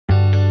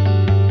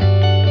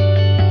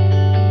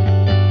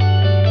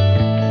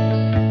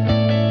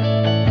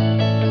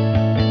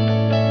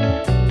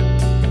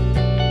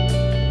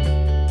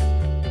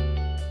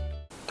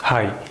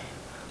Hi,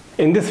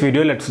 in this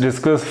video let's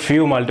discuss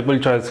few multiple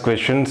choice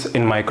questions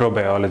in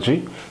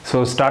microbiology.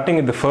 So starting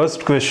with the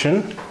first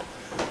question,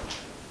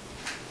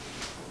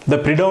 the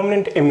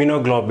predominant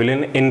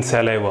immunoglobulin in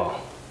saliva,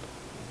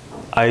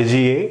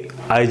 IgA,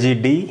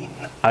 IgD,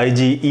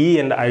 IgE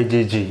and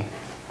IgG.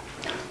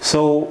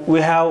 So we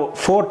have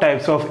four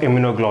types of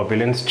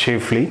immunoglobulins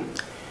chiefly,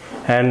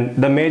 and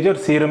the major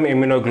serum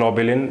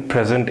immunoglobulin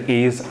present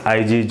is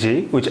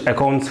IgG, which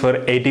accounts for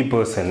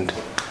 80%.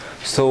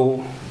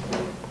 So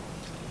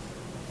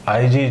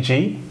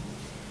IgG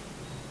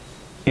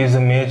is a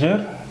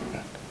major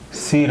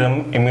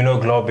serum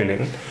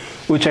immunoglobulin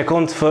which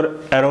accounts for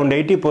around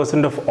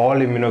 80% of all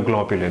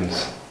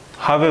immunoglobulins.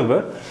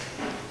 However,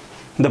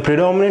 the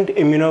predominant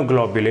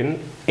immunoglobulin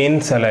in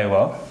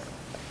saliva,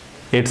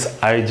 it's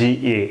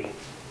IgA.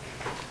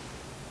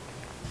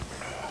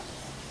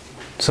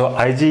 So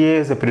IgA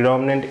is a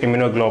predominant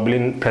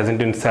immunoglobulin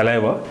present in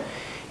saliva.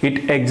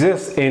 It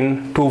exists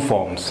in two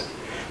forms.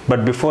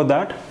 But before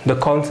that, the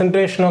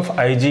concentration of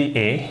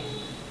IgA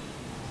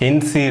in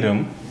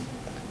serum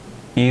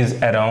is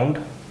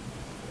around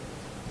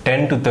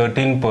 10 to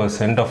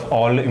 13% of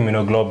all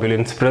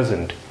immunoglobulins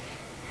present.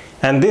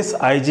 And this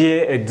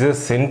IgA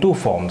exists in two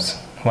forms.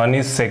 One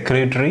is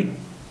secretory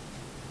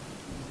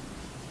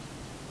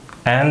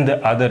and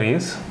the other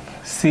is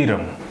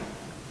serum.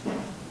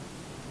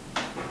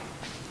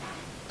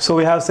 So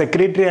we have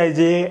secretory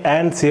IgA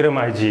and serum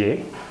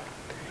IgA,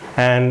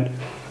 and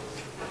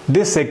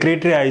this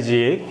secretory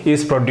IgA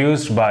is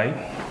produced by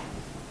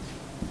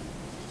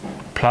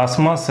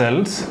plasma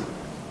cells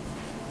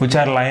which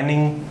are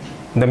lining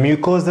the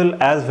mucosal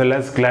as well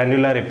as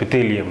glandular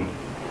epithelium.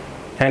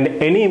 And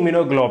any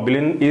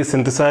immunoglobulin is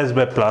synthesized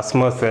by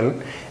plasma cell,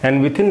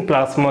 and within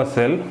plasma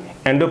cell,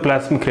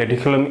 endoplasmic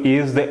reticulum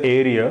is the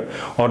area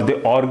or the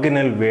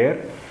organelle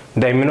where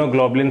the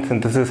immunoglobulin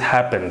synthesis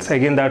happens.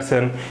 Again, that's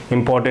an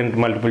important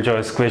multiple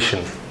choice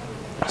question.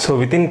 So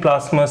within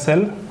plasma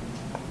cell,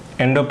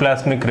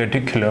 endoplasmic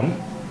reticulum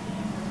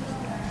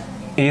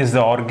is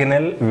the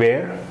organelle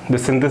where the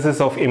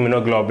synthesis of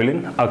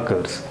immunoglobulin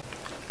occurs.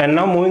 And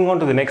now moving on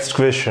to the next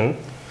question,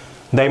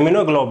 the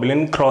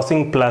immunoglobulin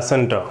crossing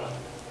placenta.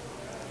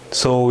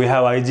 So we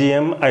have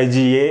IgM,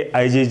 IgA,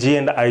 IgG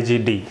and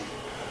IgD.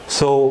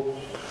 So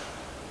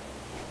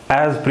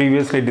as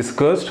previously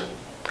discussed,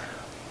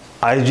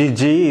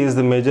 IgG is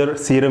the major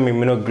serum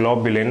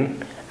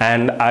immunoglobulin,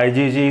 and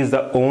IgG is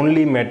the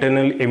only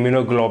maternal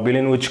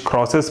immunoglobulin which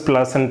crosses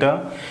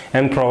placenta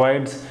and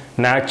provides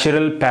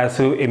natural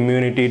passive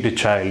immunity to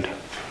child.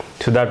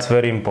 So that's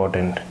very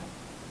important.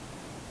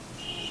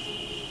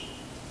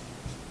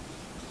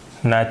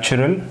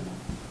 Natural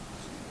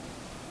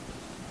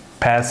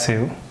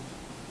passive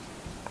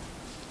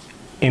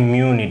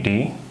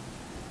immunity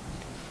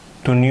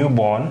to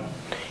newborn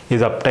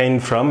is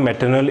obtained from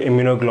maternal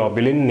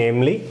immunoglobulin,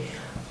 namely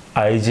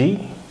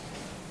IgG.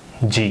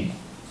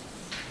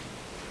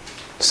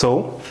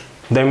 So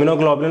the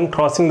immunoglobulin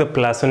crossing the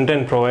placenta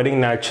and providing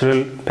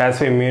natural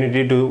passive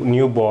immunity to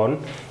newborn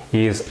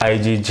is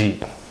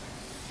IgG,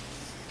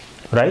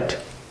 right?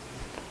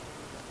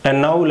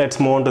 And now let's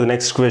move on to the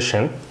next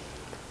question.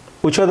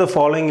 Which of the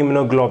following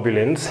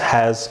immunoglobulins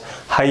has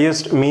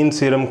highest mean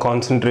serum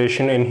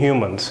concentration in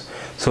humans?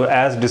 So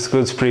as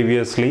discussed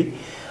previously,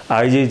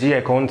 IgG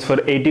accounts for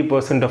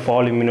 80% of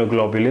all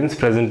immunoglobulins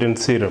present in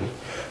serum.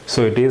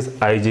 So it is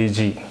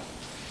IgG.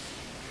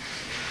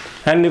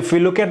 And if we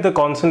look at the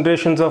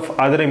concentrations of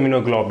other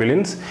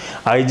immunoglobulins,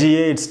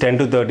 IgA it's 10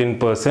 to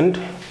 13%,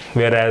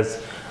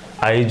 whereas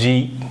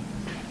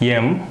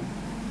IgM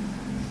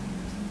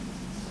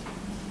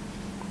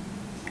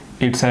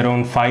it's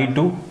around 5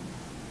 to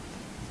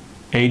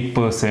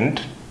 8%,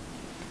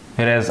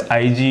 whereas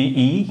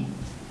IgE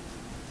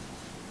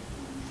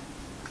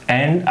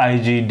and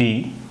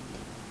IgD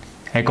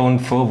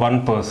account for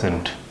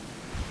 1%.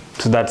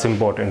 So that's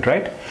important,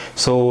 right?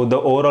 So the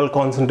overall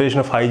concentration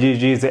of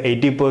IgG is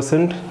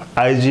 80%,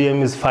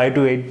 IgM is 5 to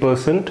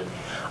 8%,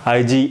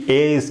 IgA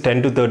is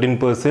 10 to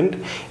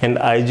 13%, and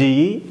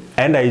IgE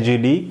and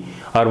IgD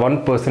are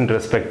 1%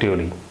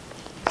 respectively.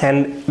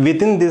 And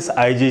within this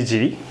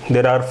IgG,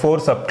 there are four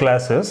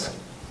subclasses,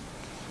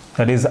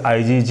 that is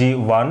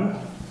IgG1,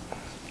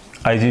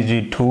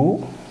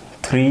 IgG2,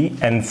 3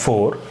 and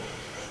 4.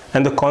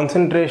 And the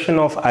concentration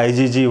of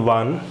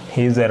IgG1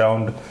 is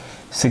around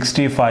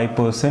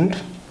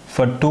 65%,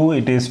 for 2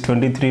 it is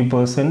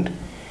 23%,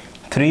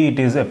 3 it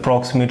is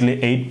approximately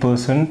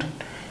 8%,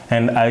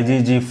 and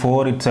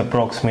IgG4 it's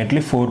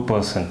approximately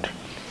 4%.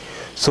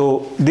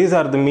 So these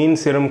are the mean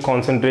serum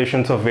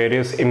concentrations of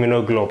various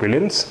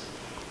immunoglobulins,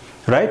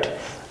 right?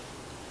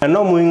 And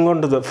now moving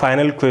on to the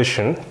final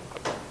question.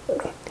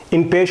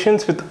 In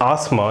patients with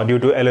asthma due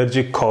to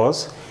allergic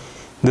cause,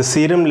 the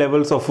serum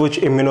levels of which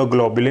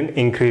immunoglobulin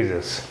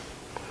increases?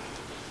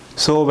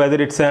 So whether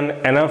it's an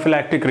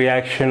anaphylactic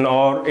reaction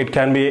or it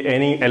can be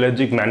any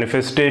allergic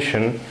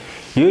manifestation,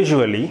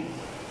 usually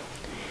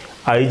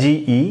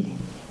IgE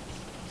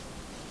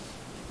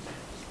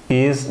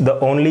is the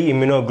only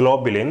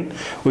immunoglobulin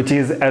which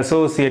is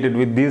associated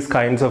with these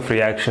kinds of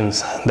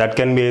reactions. That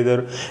can be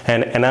either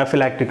an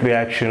anaphylactic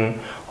reaction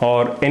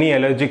or any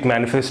allergic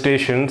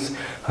manifestations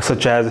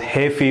such as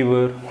hay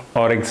fever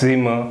or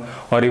eczema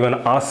or even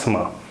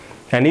asthma.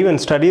 And even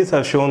studies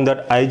have shown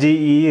that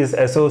IgE is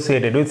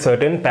associated with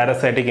certain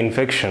parasitic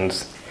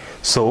infections.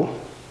 So,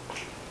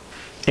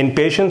 in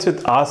patients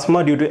with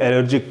asthma due to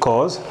allergic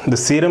cause, the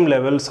serum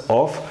levels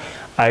of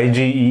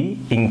IgE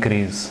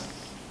increase.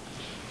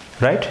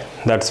 Right?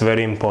 That's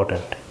very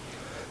important.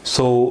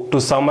 So, to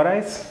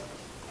summarize,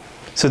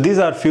 so these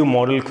are few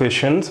model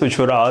questions which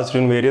were asked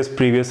in various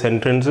previous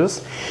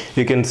entrances.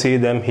 You can see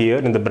them here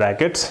in the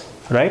brackets,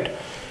 right?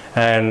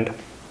 And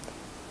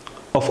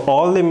of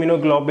all the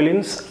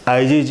immunoglobulins,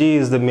 IgG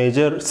is the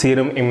major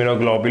serum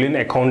immunoglobulin,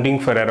 accounting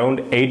for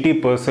around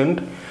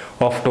 80%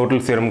 of total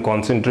serum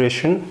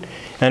concentration.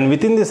 And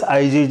within this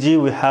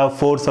IgG, we have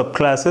 4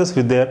 subclasses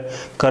with their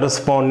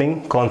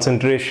corresponding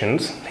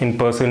concentrations in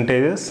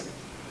percentages.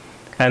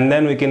 And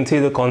then we can see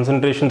the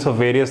concentrations of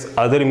various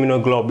other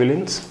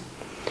immunoglobulins.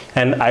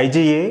 And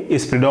IgA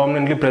is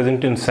predominantly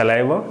present in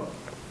saliva.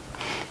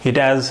 It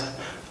has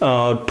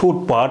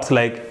 2 parts,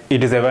 like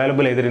it is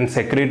available either in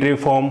secretory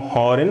form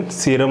or in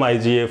serum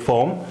IgA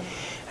form,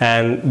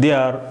 and they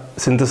are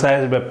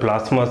synthesized by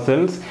plasma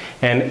cells,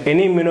 and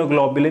any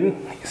immunoglobulin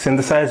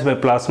synthesized by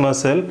plasma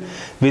cell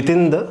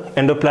within the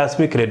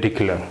endoplasmic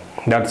reticulum.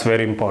 That's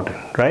very important,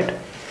 right?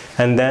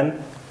 And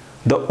then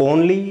the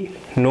only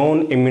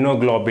known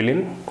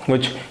immunoglobulin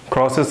which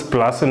crosses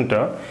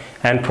placenta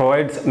and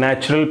provides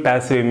natural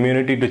passive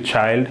immunity to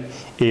child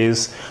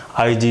is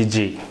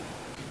IgG.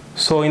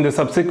 So in the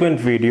subsequent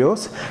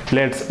videos,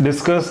 let's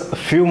discuss a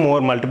few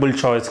more multiple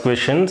choice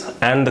questions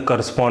and the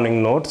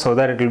corresponding notes, so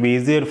that it will be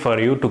easier for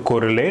you to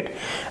correlate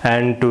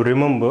and to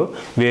remember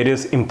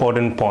various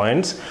important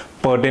points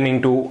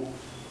pertaining to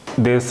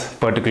this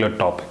particular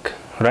topic,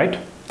 right?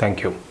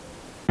 Thank you.